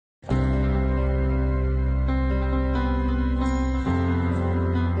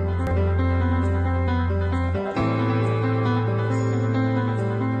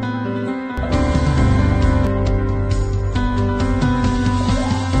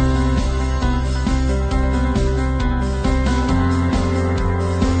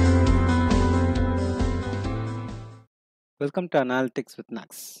Welcome to Analytics with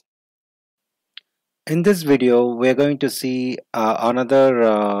Nags. In this video, we're going to see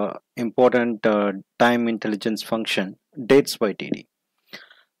another important time intelligence function, DATESYTD.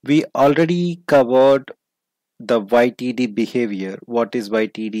 We already covered the YTD behavior, what is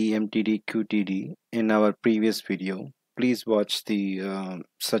YTD, MTD, QTD in our previous video. Please watch the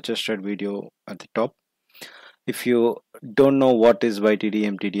suggested video at the top if you don't know what is YTD,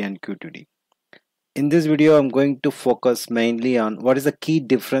 MTD and QTD. In this video, I'm going to focus mainly on what is the key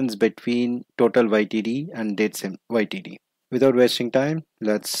difference between total YTD and dates YTD. Without wasting time,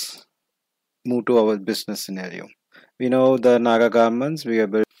 let's move to our business scenario. We know the Naga garments we are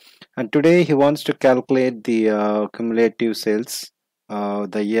building, and today he wants to calculate the cumulative sales,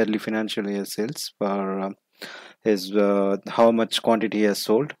 the yearly financial year sales for his how much quantity he has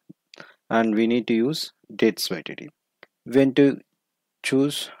sold, and we need to use dates YTD. When to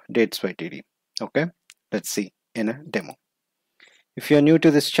choose dates YTD? Okay, let's see in a demo. If you are new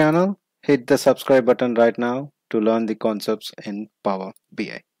to this channel, hit the subscribe button right now to learn the concepts in Power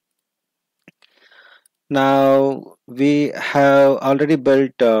BI. Now we have already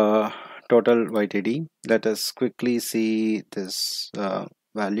built total YTD. Let us quickly see this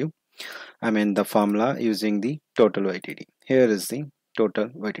value. The formula using the total YTD. Here is the total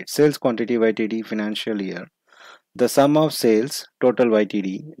YTD. Sales quantity YTD financial year. The sum of sales total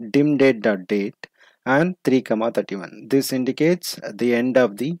YTD dim date and 3,31. This indicates the end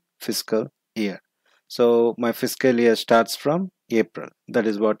of the fiscal year. So my fiscal year starts from April. That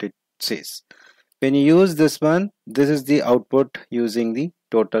is what it says. When you use this one, this is the output using the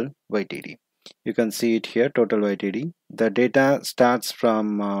total YTD. You can see it here, total YTD. The data starts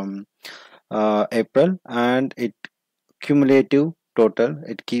from April and it cumulative total,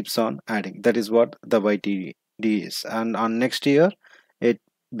 it keeps on adding. That is what the YTD is. And on next year, it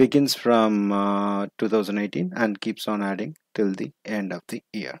begins from 2018 and keeps on adding till the end of the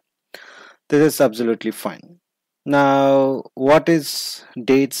year. This is absolutely fine. Now, what is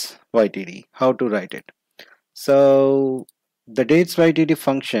dates YTD? How to write it? So, the dates YTD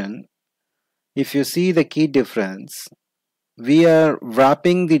function, if you see the key difference, we are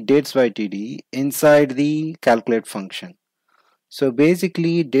wrapping the dates YTD inside the calculate function. So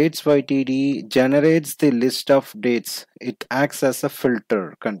basically, dates YTD generates the list of dates. It acts as a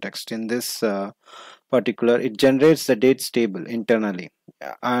filter context. In this particular, it generates the dates table internally,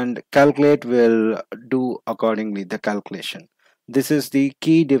 and calculate will do accordingly the calculation. This is the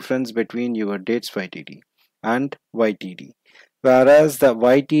key difference between your dates YTD and YTD. Whereas the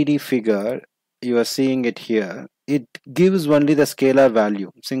YTD figure, you are seeing it here, it gives only the scalar value,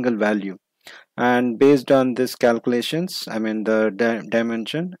 single value. And based on this calculations, the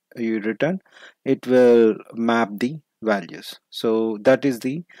dimension you return, it will map the values. So that is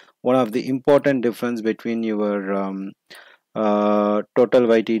the one of the important difference between your total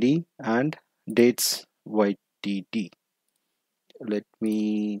YTD and dates YTD. Let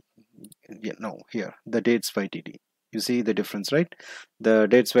me here the dates YTD. You see the difference, right? The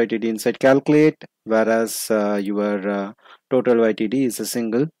dates YTD inside calculate, whereas your total YTD is a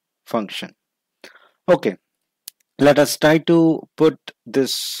single function. Okay, let us try to put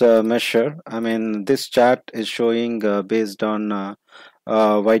this measure. This chart is showing based on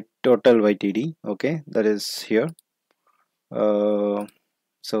total YTD. Okay, that is here.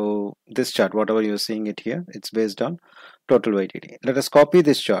 So this chart, whatever you're seeing it here, it's based on total YTD. Let us copy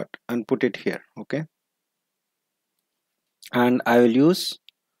this chart and put it here. Okay, and I will use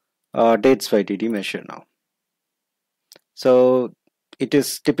dates YTD measure now. So it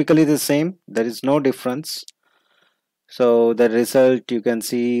is typically the same. There is no difference. So the result you can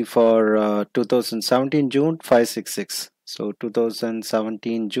see for 2017 June 566. So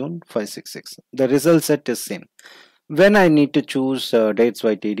 2017 June 566. The result set is same. When I need to choose dates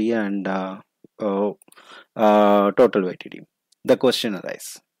YTD and total YTD, the question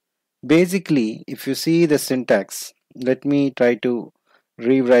arises. Basically, if you see the syntax, let me try to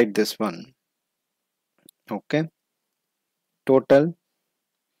rewrite this one. Okay, total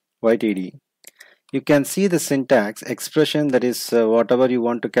YTD. You can see the syntax expression, that is whatever you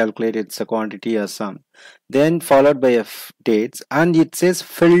want to calculate, it's a quantity or sum, then followed by a dates, and it says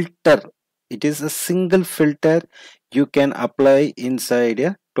filter. It is a single filter you can apply inside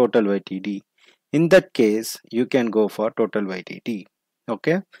a total YTD. In that case, you can go for total YTD.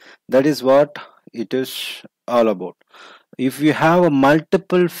 Okay, that is what it is all about. If you have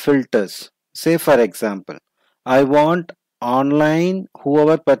multiple filters, say for example, I want online,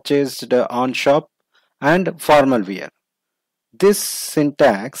 whoever purchased on shop, and formal wear. This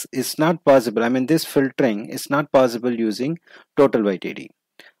syntax is not possible. This filtering is not possible using total YTD.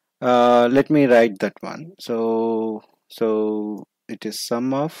 Let me write that one. So So it is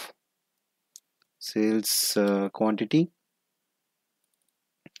sum of sales quantity,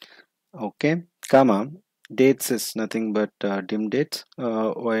 okay, comma, dates is nothing but dim dates,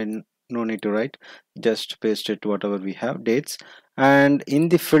 when no need to write, just paste it whatever we have, dates. And in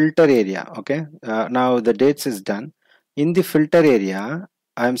the filter area, okay, now the dates is done. In the filter area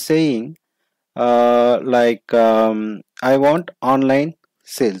I'm saying I want online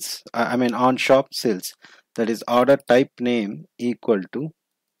sales, I mean on shop sales, that is order type name equal to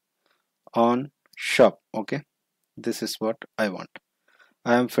on shop, okay, this is what I want.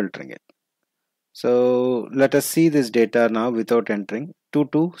 I am filtering it. So let us see this data now without entering.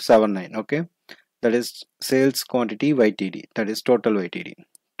 2279, okay, that is sales quantity YTD, that is total YTD,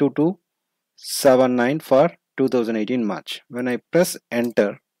 2279 for 2018 March. When I press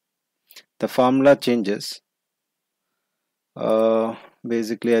enter, the formula changes.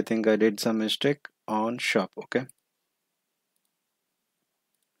 Basically I think I did some mistake on shop, okay,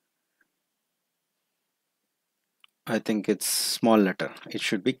 I think it's small letter, it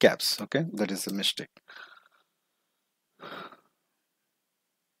should be caps, okay, that is a mistake.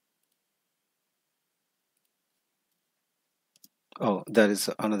 Oh, there is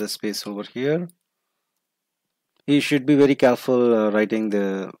another space over here. You should be very careful writing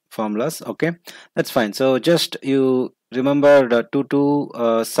the formulas, okay, that's fine. So just you remember the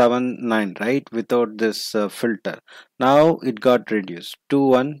 2279, right, without this filter. Now it got reduced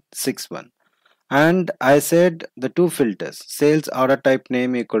 2161, and I said the two filters, sales order type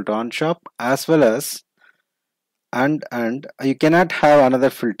name equal to on shop, as well as and you cannot have another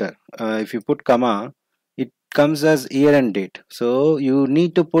filter. If you put comma, it comes as year and date, so you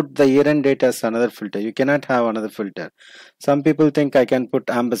need to put the year and date as another filter. You cannot have another filter. Some people think I can put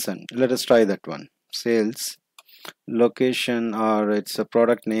ampersand. Let us try that one. Sales location, or it's a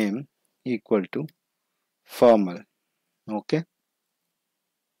product name equal to formal, okay,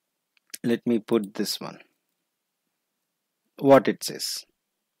 let me put this one. What it says,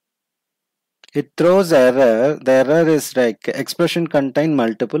 it throws error. The error is like expression contain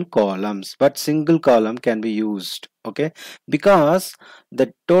multiple columns, but single column can be used. Okay, because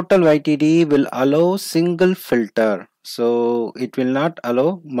the total YTD will allow single filter, so it will not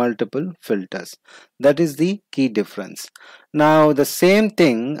allow multiple filters. That is the key difference. Now the same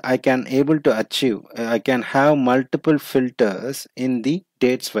thing I can able to achieve. I can have multiple filters in the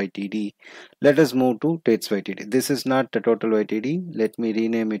dates YTD. Let us move to dates YTD. This is not the total YTD. Let me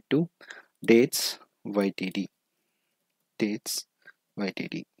rename it to dates YTD. Dates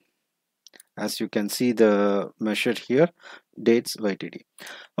YTD, as you can see the measure here, dates YTD.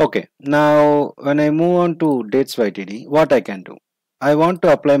 Okay, now when I move on to dates YTD, what I can do, I want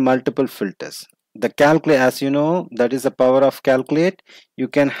to apply multiple filters. The calculate, as you know, that is the power of calculate. You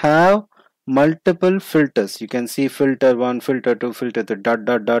can have multiple filters. You can see filter 1, filter 2, filter 3, dot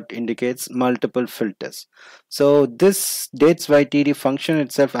dot dot indicates multiple filters. So this dates YTD function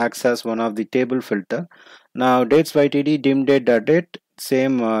itself acts as one of the table filter. Now dates YTD dim date dot date,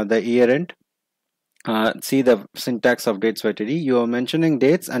 same the year end. See the syntax of dates YTD, you are mentioning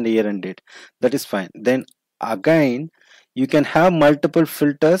dates and year end date, that is fine. Then again you can have multiple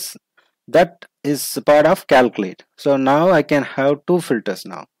filters, that is part of calculate. So now I can have two filters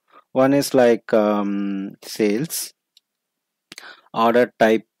now. One is like sales order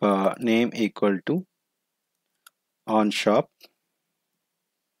type name equal to on shop,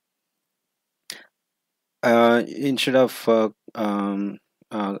 instead of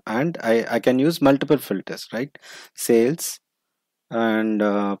and I can use multiple filters, right, sales and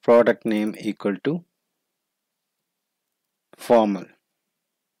product name equal to formal,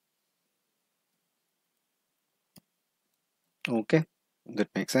 okay, that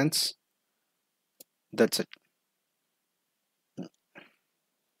makes sense. That's it.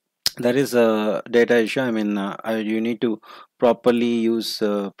 There is a data issue, I mean you need to properly use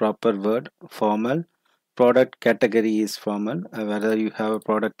proper word formal. Product category is formal, whether you have a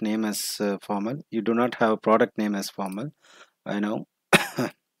product name as formal, you do not have a product name as formal, I know.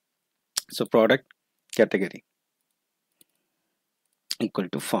 So product category equal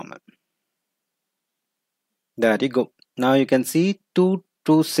to formal. There you go. Now you can see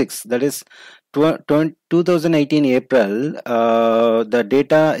 226, that is 2018 April. The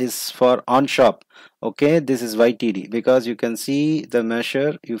data is for on shop. Okay, this is YTD because you can see the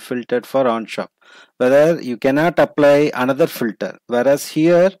measure you filtered for on shop. Whether you cannot apply another filter, whereas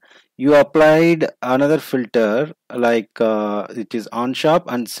here you applied another filter like it is on shop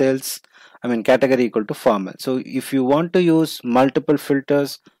and sales, I mean category equal to formal. So if you want to use multiple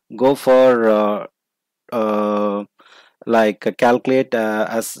filters, go for like calculate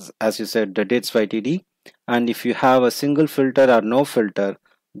as you said the dates YTD, And if you have a single filter or no filter,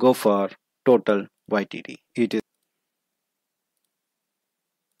 go for total YTD. It is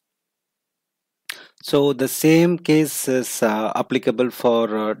so the same case is applicable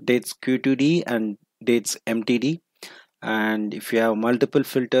for dates Q2D and dates MTD. And if you have multiple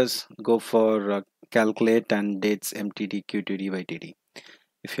filters, go for calculate and dates MTD, Q2D, YTD.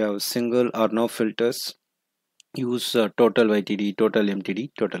 If you have single or no filters, use total YTD, total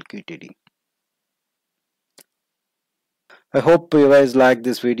MTD, total QTD. I hope you guys like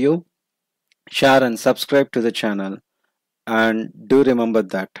this video. Share and subscribe to the channel, and do remember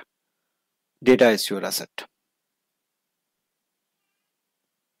that data is your asset.